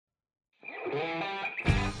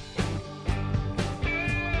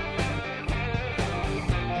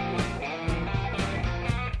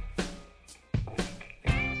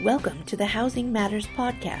Welcome to the Housing Matters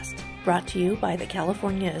Podcast, brought to you by the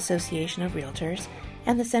California Association of Realtors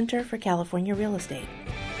and the Center for California Real Estate.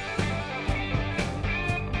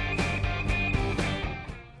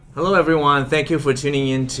 Hello everyone, thank you for tuning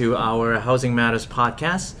in to our Housing Matters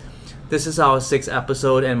Podcast. This is our 6th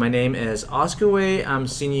episode and my name is Oscar Wei. I'm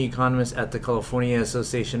Senior Economist at the California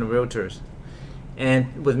Association of Realtors.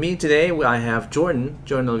 And with me today, I have Jordan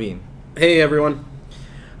Levine. Hey everyone.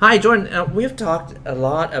 Hi, Jordan. We've talked a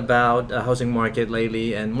lot about the housing market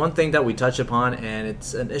lately, and one thing that we touch upon, and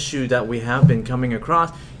it's an issue that we have been coming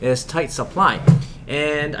across, is tight supply.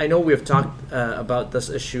 And I know we've talked about this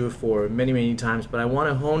issue for many times, but I want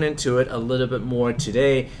to hone into it a little bit more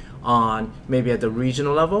today on maybe at the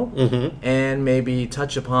regional level, and maybe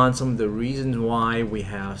touch upon some of the reasons why we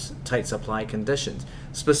have tight supply conditions.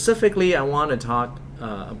 Specifically, I want to talk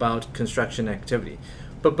about construction activity.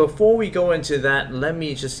 But before we go into that, let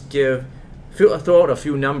me just throw out a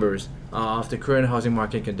few numbers of the current housing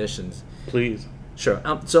market conditions. Please. Sure.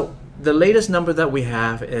 So the latest number that we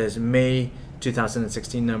have is May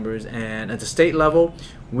 2016 numbers, and at the state level,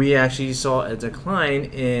 we actually saw a decline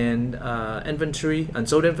in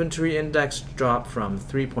unsold inventory index drop from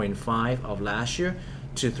 3.5 of last year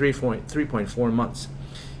to 3.4 months.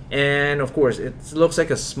 And of course, it looks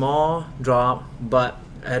like a small drop, but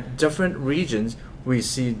at different regions, we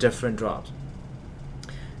see different drops.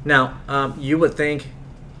 Now, you would think,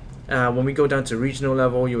 when we go down to regional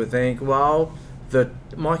level, you would think, well, the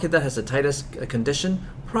market that has the tightest condition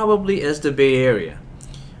probably is the Bay Area.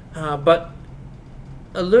 But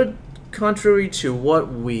a little contrary to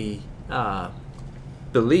what we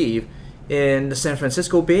believe, in the San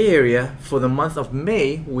Francisco Bay Area, for the month of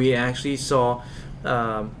May, we actually saw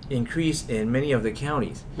increase in many of the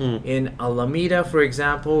counties. In Alameda, for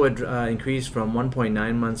example, it increased from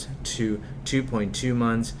 1.9 months to 2.2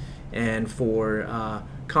 months, and for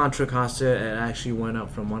Contra Costa, it actually went up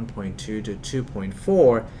from 1.2 to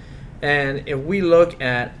 2.4. And if we look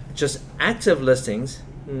at just active listings,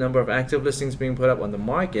 number of active listings being put up on the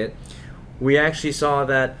market, we actually saw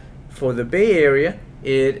that for the Bay Area,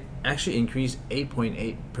 it actually increased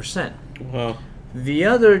 8.8%. Wow. The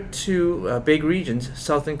other two big regions,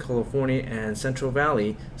 Southern California and Central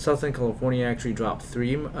Valley, Southern California actually dropped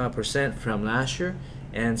 3% from last year,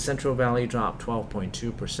 and Central Valley dropped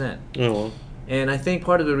 12.2%. Oh. And I think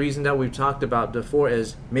part of the reason that we've talked about before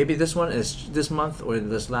is maybe this month or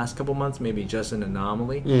this last couple months, maybe just an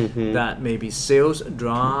anomaly, that maybe sales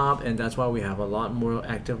drop, and that's why we have a lot more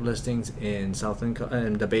active listings in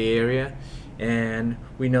the Bay Area. And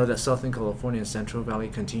we know that Southern California and Central Valley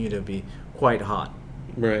continue to be quite hot.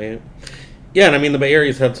 Right. Yeah, and I mean, the Bay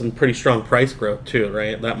Area's had some pretty strong price growth, too,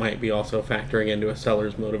 right? That might be also factoring into a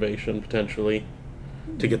seller's motivation, potentially,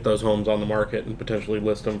 to get those homes on the market and potentially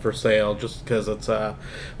list them for sale, just because it's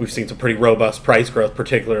we've seen some pretty robust price growth,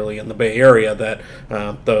 particularly in the Bay Area, that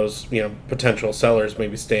those potential sellers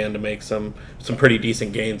maybe stand to make some pretty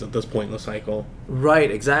decent gains at this point in the cycle.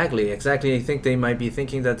 Right, exactly. I think they might be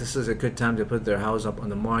thinking that this is a good time to put their house up on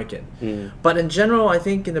the market. But in general, I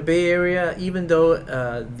think in the Bay Area, even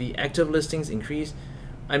though the active listings increase,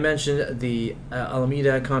 I mentioned the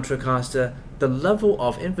Alameda, Contra Costa, the level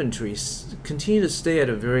of inventories continue to stay at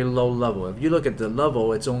a very low level. If you look at the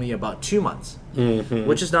level, it's only about 2 months,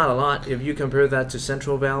 which is not a lot. If you compare that to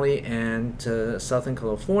Central Valley and to Southern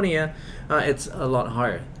California, it's a lot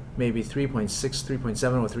higher, maybe 3.6,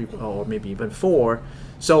 3.7, or maybe even 4.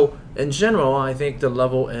 So in general, I think the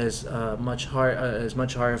level is much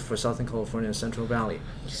higher for Southern California and Central Valley.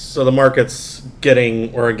 So the market's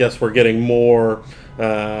getting, or I guess we're getting more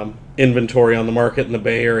inventory on the market in the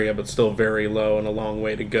Bay Area, but still very low and a long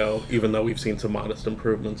way to go, even though we've seen some modest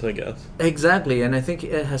improvements, I guess. Exactly, and I think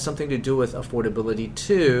it has something to do with affordability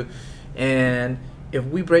too. And if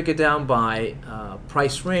we break it down by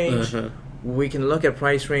price range, we can look at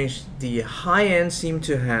price range. The high end seem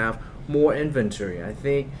to have more inventory. I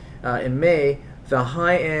think in May, the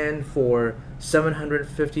high end for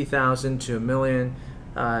 $750,000 to $1 million,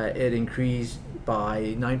 it increased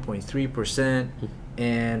by 9.3%.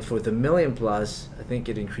 And for the million plus, I think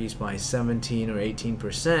it increased by 17 or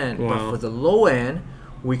 18%. Wow. But for the low end,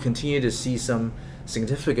 we continue to see some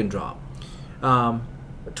significant drop.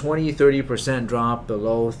 20-30% drop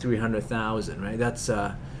below 300,000, right? That's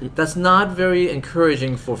not very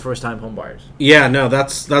encouraging for first-time home buyers. Yeah, no,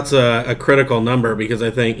 that's a critical number, because I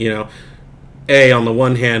think, on the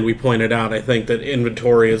one hand, we pointed out, I think that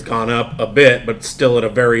inventory has gone up a bit, but still at a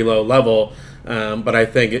very low level. But I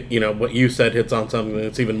think what you said hits on something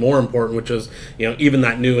that's even more important, which is even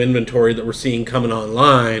that new inventory that we're seeing coming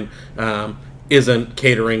online isn't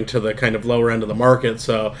catering to the kind of lower end of the market.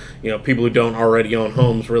 So people who don't already own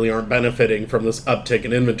homes really aren't benefiting from this uptick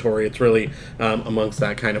in inventory. It's really amongst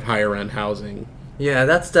that kind of higher end housing. Yeah,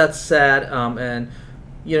 that's sad. And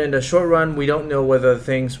in the short run, we don't know whether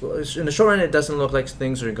things. In the short run, it doesn't look like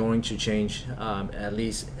things are going to change. At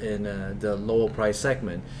least in the lower price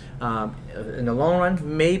segment. In the long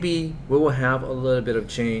run, maybe we will have a little bit of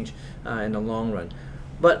change in the long run.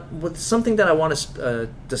 But with something that I want to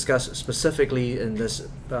discuss specifically in this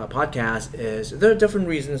podcast is there are different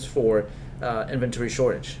reasons for inventory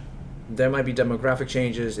shortage. There might be demographic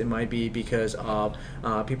changes. It might be because of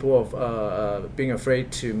people being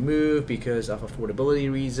afraid to move because of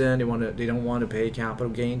affordability reason. They don't want to pay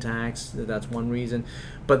capital gain tax. That's one reason.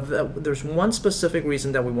 But there's one specific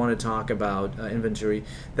reason that we want to talk about inventory.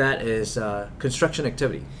 That is construction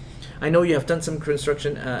activity. I know you have done some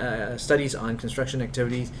construction studies on construction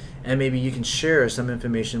activities, and maybe you can share some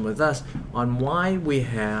information with us on why we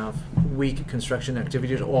have weak construction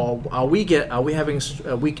activities, or are we having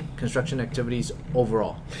weak construction activities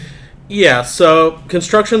overall? Yeah, so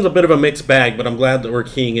construction's a bit of a mixed bag, but I'm glad that we're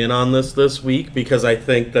keying in on this week because I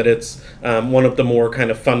think that it's one of the more kind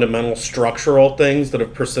of fundamental structural things that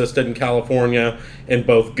have persisted in California in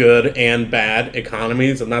both good and bad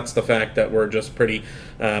economies, and that's the fact that we're just pretty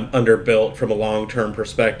underbuilt from a long-term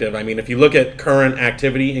perspective. I mean, if you look at current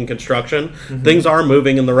activity in construction, things are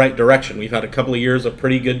moving in the right direction. We've had a couple of years of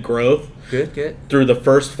pretty good growth. Good. Through the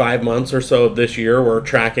first 5 months or so of this year, we're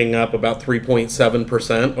tracking up about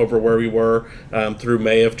 3.7% over where we were through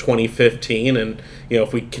May of 2015. And,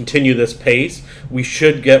 if we continue this pace, we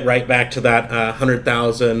should get right back to that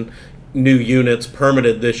 100,000 new units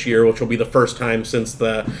permitted this year, which will be the first time since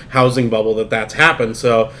the housing bubble that's happened.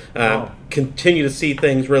 So continue to see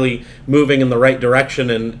things really moving in the right direction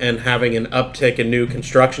and having an uptick in new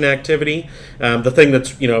construction activity. The thing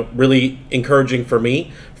that's really encouraging for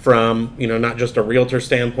me from not just a realtor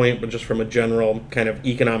standpoint, but just from a general kind of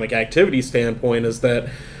economic activity standpoint, is that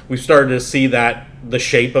we've started to see that the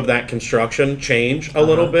shape of that construction change a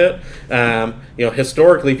little bit.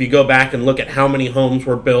 Historically, if you go back and look at how many homes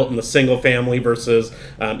were built in the single family versus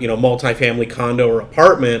multifamily condo or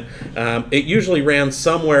apartment, it usually ran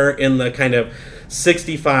somewhere in the kind of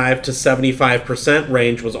 65 to 75%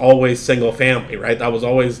 range was always single family, right? That was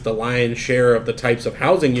always the lion's share of the types of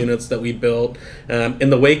housing units that we built. In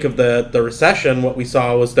the wake of the recession, what we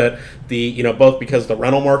saw was that both because the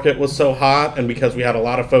rental market was so hot and because we had a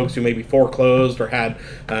lot of folks who maybe foreclosed or had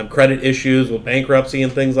credit issues with bankruptcy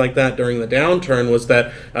and things like that during the downturn, was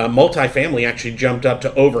that multifamily actually jumped up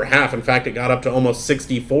to over half. In fact, it got up to almost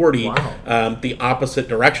 60-40, the opposite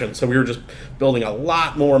direction. So we were just building a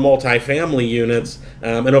lot more multifamily units.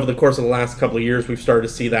 And over the course of the last couple of years, we've started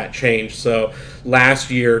to see that change. So last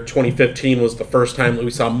year, 2015, was the first time that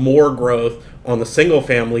we saw more growth on the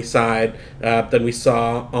single-family side than we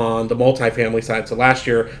saw on the multifamily side. So last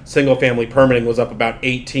year, single-family permitting was up about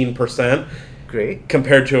 18%. Great.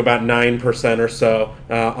 Compared to about 9% or so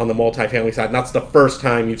on the multifamily side. And that's the first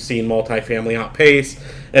time you've seen multifamily outpace,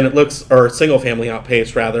 or single family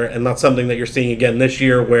outpace rather, and that's something that you're seeing again this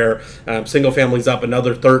year, where single family's up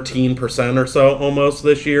another 13% or so almost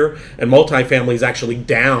this year, and multifamily is actually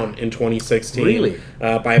down in 2016 really?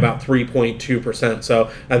 By about 3.2%. So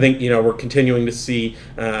I think we're continuing to see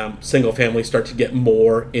single family start to get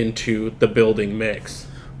more into the building mix.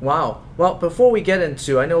 Wow. Well, before we get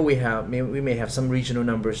into, I know we may have some regional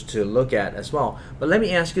numbers to look at as well, but let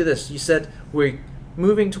me ask you this. You said we're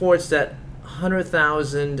moving towards that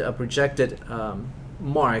 100,000 projected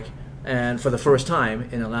mark, and for the first time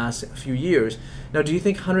in the last few years. Now, do you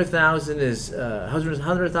think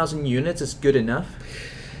 100,000 units is good enough?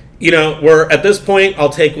 We're at this point, I'll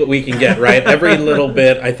take what we can get, right? Every little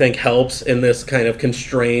bit, I think, helps in this kind of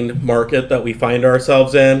constrained market that we find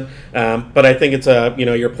ourselves in. But I think it's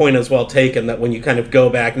your point is well taken, that when you kind of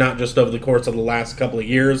go back, not just over the course of the last couple of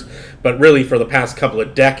years, but really for the past couple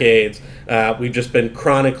of decades, we've just been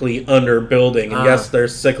chronically underbuilding. And yes,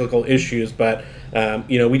 there's cyclical issues, but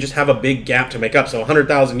we just have a big gap to make up. So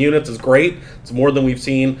 100,000 units is great. It's more than we've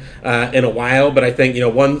seen in a while. But I think,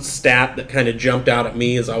 one stat that kind of jumped out at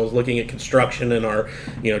me as I was looking at construction and our,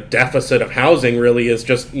 deficit of housing really is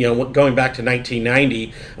just, going back to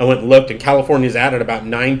 1990, I went and looked, and California's added about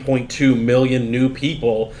 9.2 million new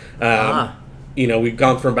people. We've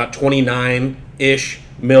gone from about 29-ish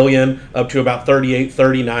million up to about 38,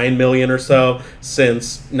 39 million or so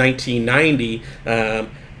since 1990.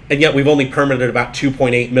 and yet we've only permitted about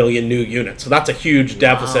 2.8 million new units. So that's a huge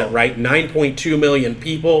deficit, right? 9.2 million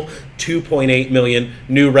people, 2.8 million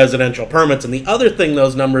new residential permits. And the other thing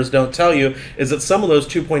those numbers don't tell you is that some of those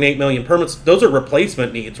 2.8 million permits, those are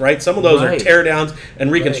replacement needs, right? Some of those are tear downs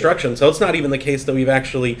and reconstruction. So it's not even the case that we've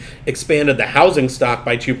actually expanded the housing stock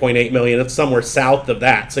by 2.8 million. It's somewhere south of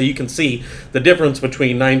that. So you can see the difference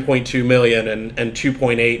between 9.2 million and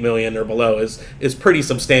 2.8 million or below is pretty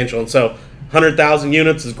substantial. And so 100,000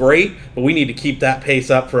 units is great, but we need to keep that pace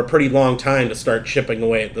up for a pretty long time to start chipping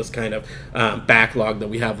away at this kind of backlog that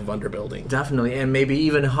we have of underbuilding. Definitely, and maybe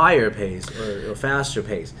even higher pace or faster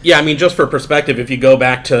pace. Yeah, I mean, just for perspective, if you go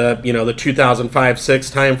back to the 2005-6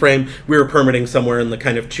 timeframe, we were permitting somewhere in the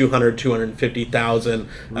kind of 250,000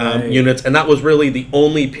 units, and that was really the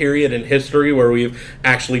only period in history where we've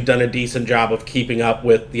actually done a decent job of keeping up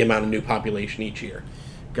with the amount of new population each year.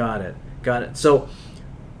 Got it. So.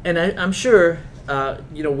 And I'm sure,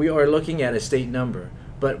 we are looking at a state number,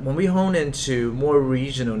 but when we hone into more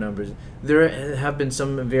regional numbers, there have been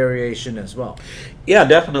some variation as well. Yeah,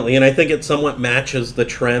 definitely, and I think it somewhat matches the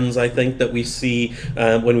trends, I think, that we see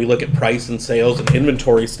when we look at price and sales and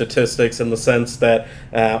inventory statistics, in the sense that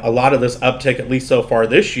a lot of this uptick, at least so far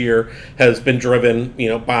this year, has been driven,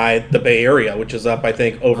 by the Bay Area, which is up, I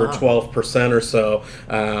think, over 12% or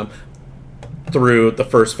so. Through the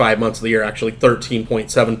first 5 months of the year, actually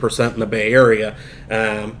 13.7% in the Bay Area.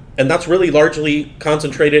 And that's really largely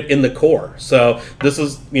concentrated in the core. So this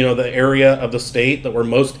is, the area of the state that we're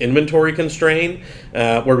most inventory constrained,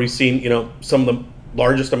 where we've seen, some of the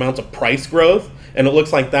largest amounts of price growth. And it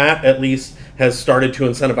looks like that, at least, has started to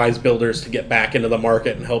incentivize builders to get back into the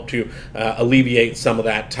market and help to alleviate some of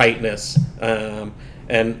that tightness.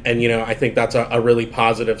 And I think that's a really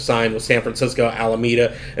positive sign with San Francisco,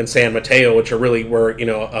 Alameda, and San Mateo, which are really where,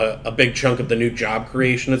 a big chunk of the new job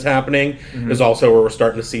creation is happening, is also where we're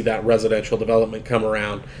starting to see that residential development come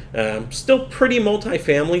around. Still pretty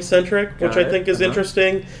multifamily centric, which I think is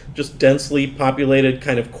interesting, just densely populated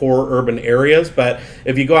kind of core urban areas. But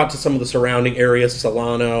if you go out to some of the surrounding areas,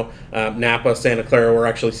 Solano, Napa, Santa Clara, we're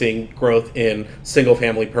actually seeing growth in single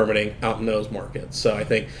family permitting out in those markets. So I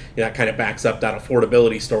think that kind of backs up that affordability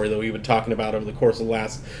story that we've been talking about over the course of the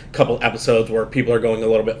last couple episodes, where people are going a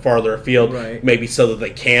little bit farther afield, maybe so that they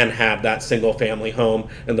can have that single family home,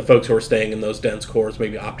 and the folks who are staying in those dense cores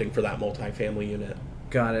maybe opting for that multifamily unit.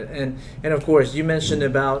 Got it. And of course, you mentioned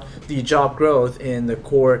about the job growth in the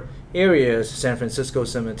core areas, San Francisco,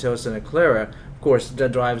 San Mateo, Santa Clara. Of course,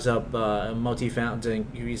 that drives up multifamily, the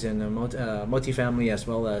increase in multifamily as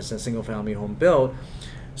well as a single family home build.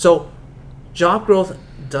 So job growth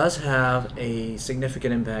does have a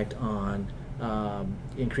significant impact on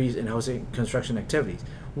increase in housing construction activities.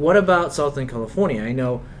 What about Southern California? I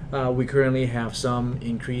know we currently have some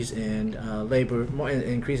increase in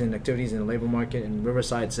increase in activities in the labor market in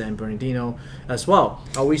Riverside, San Bernardino as well.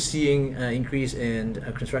 Are we seeing an increase in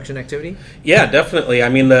construction activity? Yeah, definitely. I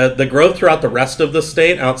mean, the growth throughout the rest of the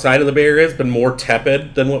state outside of the Bay Area has been more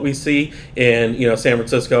tepid than what we see in San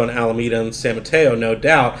Francisco and Alameda and San Mateo, no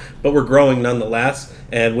doubt, but we're growing nonetheless.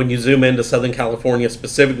 And when you zoom into Southern California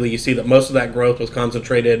specifically, you see that most of that growth was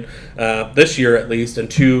concentrated this year, at least, in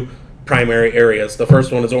two primary areas. The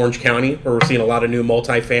first one is Orange County, where we're seeing a lot of new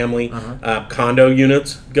multifamily condo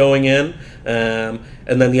units going in. And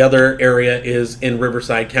then the other area is in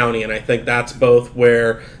Riverside County, and I think that's both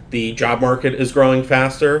where the job market is growing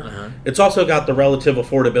faster. It's also got the relative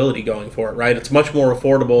affordability going for it, right? It's much more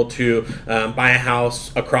affordable to buy a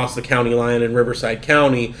house across the county line in Riverside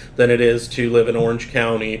County than it is to live in Orange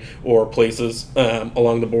County or places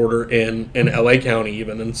along the border in LA County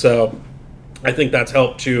even. And so I think that's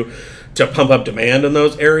helped to pump up demand in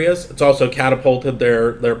those areas. It's also catapulted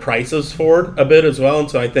their prices forward a bit as well.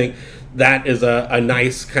 And so I think that is a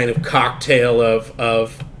nice kind of cocktail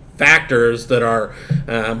of factors that are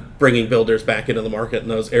bringing builders back into the market in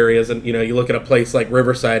those areas. And you look at a place like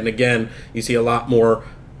Riverside, and again, you see a lot more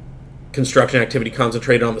construction activity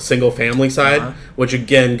concentrated on the single family side, which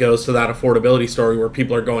again goes to that affordability story where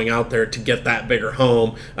people are going out there to get that bigger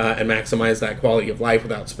home and maximize that quality of life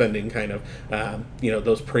without spending kind of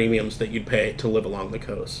those premiums that you'd pay to live along the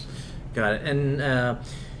coast. Got it. And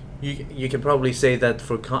you can probably say that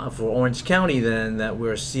for Orange County then, that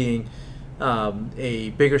we're seeing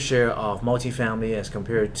a bigger share of multifamily as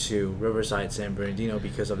compared to Riverside, San Bernardino,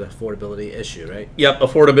 because of the affordability issue, right? Yep,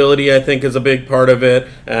 affordability I think is a big part of it,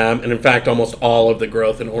 and in fact almost all of the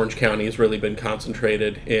growth in Orange County has really been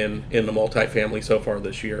concentrated in the multifamily so far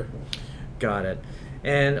this year. Got it.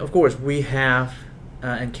 And of course we have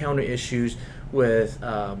encountered issues with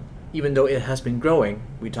even though it has been growing,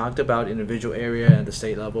 we talked about individual area and the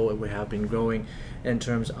state level, we have been growing in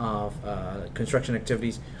terms of construction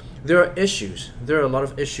activities. There are issues. There are a lot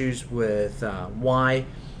of issues with why,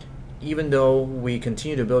 even though we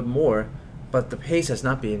continue to build more, but the pace has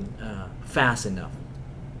not been fast enough.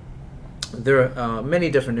 There are many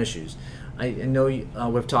different issues. I know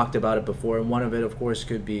we've talked about it before, and one of it, of course,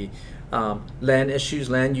 could be land issues,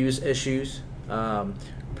 land use issues,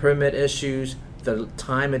 permit issues, the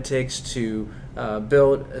time it takes to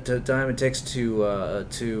build, the time it takes to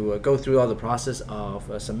go through all the process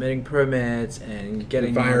of submitting permits and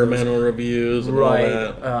getting environmental reviews, and right,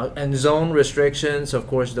 all that. And zone restrictions. Of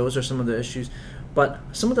course, those are some of the issues. But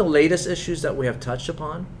some of the latest issues that we have touched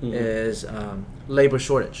upon is labor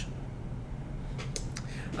shortage.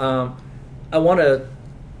 I want to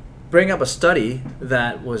bring up a study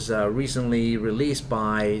that was recently released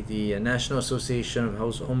by the National Association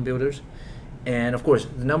of Home Builders. And of course,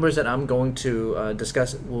 the numbers that I'm going to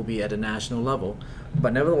discuss will be at a national level.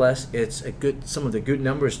 But nevertheless, it's some of the good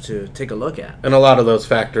numbers to take a look at. And a lot of those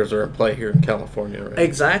factors are at play here in California, right?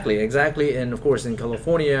 Exactly. And of course, in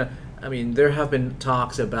California, I mean, there have been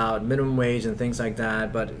talks about minimum wage and things like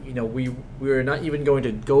that, but we're not even going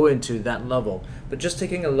to go into that level. But just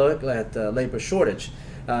taking a look at the labor shortage,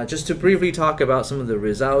 just to briefly talk about some of the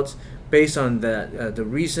results based on the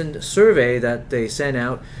recent survey that they sent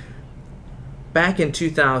out back in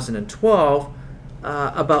 2012.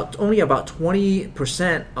 Only about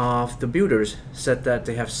 20% of the builders said that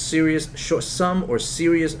they have serious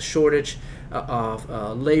shortage of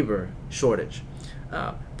labor shortage.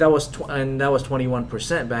 That was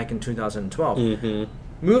 21% back in 2012. Mm-hmm.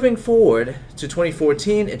 Moving forward to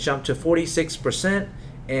 2014, it jumped to 46%,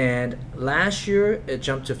 and last year it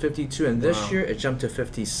jumped to 52%, and this year it jumped to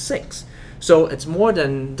 56%. So it's more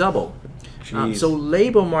than double. So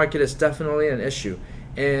labor market is definitely an issue,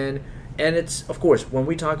 and it's, of course, when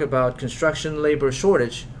we talk about construction labor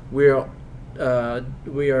shortage, we are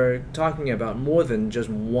talking about more than just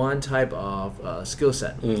one type of skill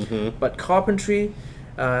set. Mm-hmm. But carpentry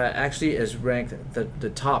actually is ranked the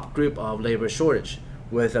top group of labor shortage,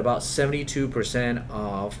 with about 72%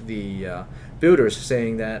 of the builders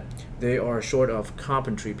saying that they are short of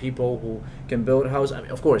carpentry, people who can build houses. I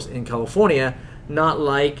mean, of course, in California, not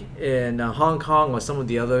like in Hong Kong or some of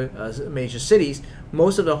the other major cities,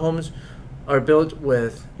 most of the homes are built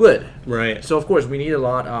with wood. Right. So, of course, we need a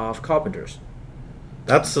lot of carpenters.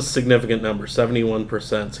 That's a significant number.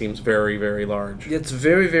 71% seems very, very large. It's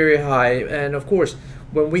very, very high. And, of course,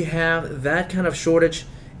 when we have that kind of shortage,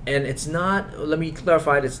 and it's not, let me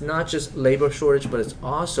clarify, it's not just labor shortage, but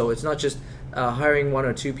it's not just hiring one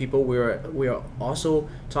or two people. We are also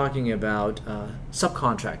talking about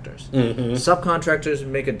subcontractors. Mm-hmm. Subcontractors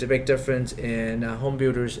make a big difference in home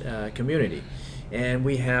builders community, and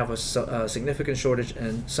we have a significant shortage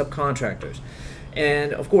in subcontractors.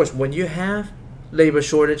 And of course, when you have labor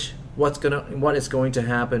shortage, what is going to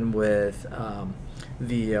happen with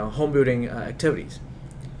the home building activities?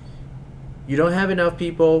 You don't have enough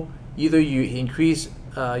people. Either you increase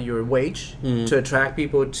your wage to attract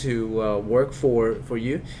people to work for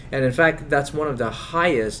you, and in fact, that's one of the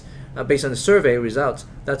highest, based on the survey results.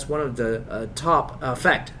 That's one of the top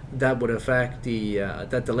effect that would affect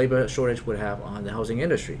that the labor shortage would have on the housing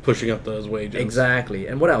industry, pushing up those wages. Exactly.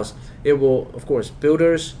 And what else? It will, of course,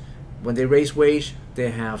 builders, when they raise wage,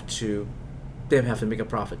 they have to make a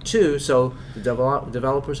profit too. So the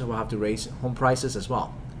developers will have to raise home prices as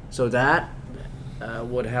well. So that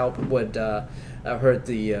would hurt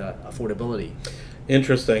the affordability.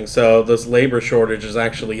 Interesting. So this labor shortage is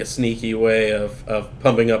actually a sneaky way of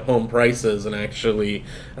pumping up home prices and actually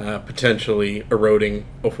potentially eroding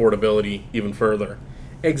affordability even further.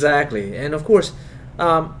 Exactly. And of course,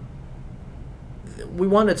 we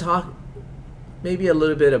want to talk maybe a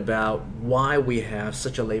little bit about why we have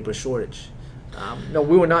such a labor shortage. No,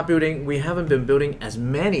 we haven't been building as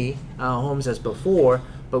many homes as before,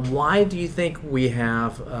 but why do you think we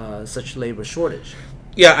have such labor shortage?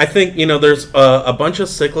 Yeah, I think, there's a bunch of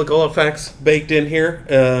cyclical effects baked in here.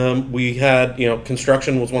 We had,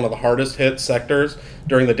 construction was one of the hardest hit sectors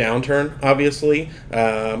during the downturn, obviously.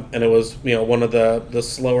 And it was, one of the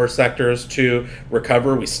slower sectors to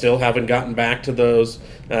recover. We still haven't gotten back to those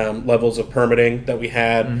levels of permitting that we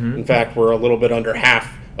had. Mm-hmm. In fact, we're a little bit under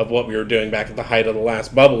half of what we were doing back at the height of the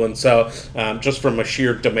last bubble. And so just from a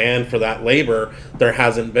sheer demand for that labor, there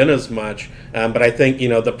hasn't been as much. But I think,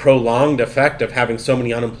 the prolonged effect of having so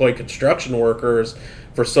many unemployed construction workers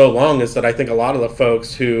for so long is that I think a lot of the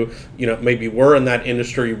folks who, maybe were in that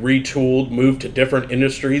industry retooled, moved to different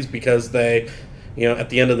industries because they at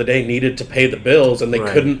the end of the day needed to pay the bills, and they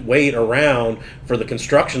Right. couldn't wait around for the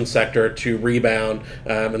construction sector to rebound.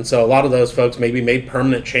 And so a lot of those folks maybe made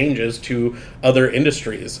permanent changes to other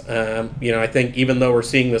industries. I think even though we're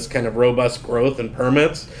seeing this kind of robust growth in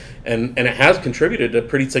permits, and it has contributed to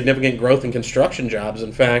pretty significant growth in construction jobs.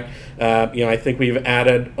 In fact, I think we've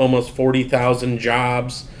added almost 40,000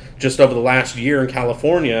 jobs just over the last year in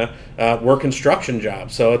California were construction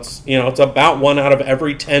jobs. So it's about 1 out of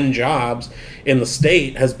every 10 jobs in the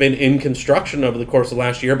state has been in construction over the course of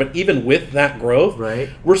last year. But even with that growth, Right.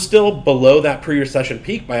 we're still below that pre-recession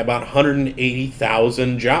peak by about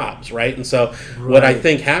 180,000 jobs, right? And so what I Right.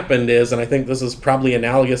 think happened is, and I think this is probably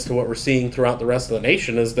analogous to what we're seeing throughout the rest of the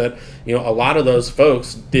nation, is that a lot of those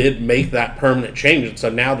folks did make that permanent change, and so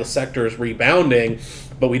now the sector is rebounding,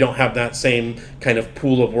 but we don't have that same kind of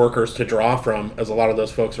pool of workers to draw from, as a lot of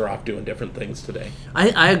those folks are off doing different things today.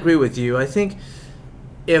 I agree with you. I think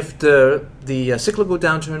if the cyclical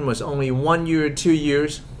downturn was only 1 year, 2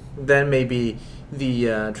 years, then maybe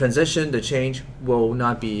the transition, the change will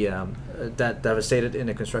not be that devastated in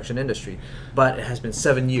the construction industry. But it has been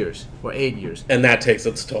 7 years or 8 years. And that takes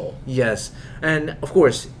its toll. Yes, and of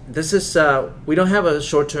course, this is we don't have a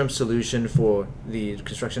short-term solution for the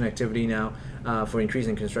construction activity now, for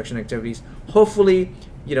increasing construction activities. Hopefully,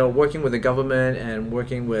 working with the government and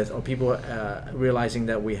working with people realizing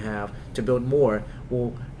that we have to build more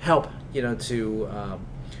will help, to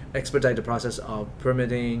expedite the process of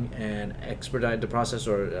permitting and expedite the process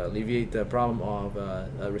or alleviate the problem of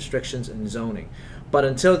restrictions in zoning. But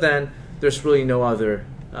until then, there's really no other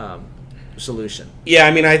solution. Yeah,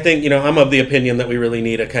 I think, I'm of the opinion that we really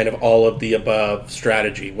need a kind of all of the above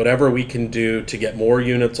strategy. Whatever we can do to get more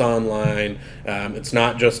units online. It's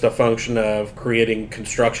not just a function of creating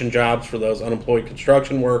construction jobs for those unemployed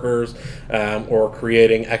construction workers or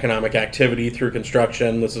creating economic activity through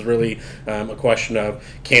construction. This is really a question of,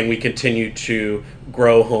 can we continue to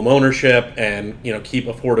grow home ownership and, keep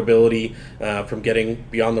affordability from getting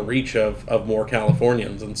beyond the reach of more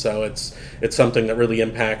Californians. And so it's something that really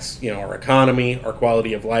impacts, our economy, our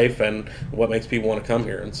quality of life, and what makes people want to come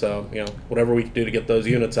here. And so, whatever we can do to get those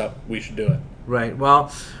units up, we should do it. Right.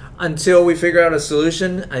 Well, until we figure out a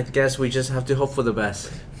solution, I guess we just have to hope for the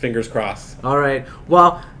best. Fingers crossed. All right.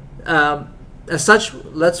 Well, as such,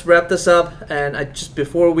 let's wrap this up. And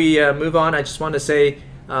before we move on, I just want to say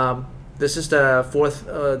this is the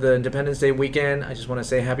the Independence Day weekend. I just want to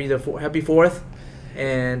say happy 4th,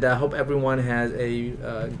 and I hope everyone has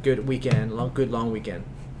a good weekend, good long weekend.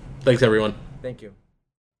 Thanks, everyone. Thank you.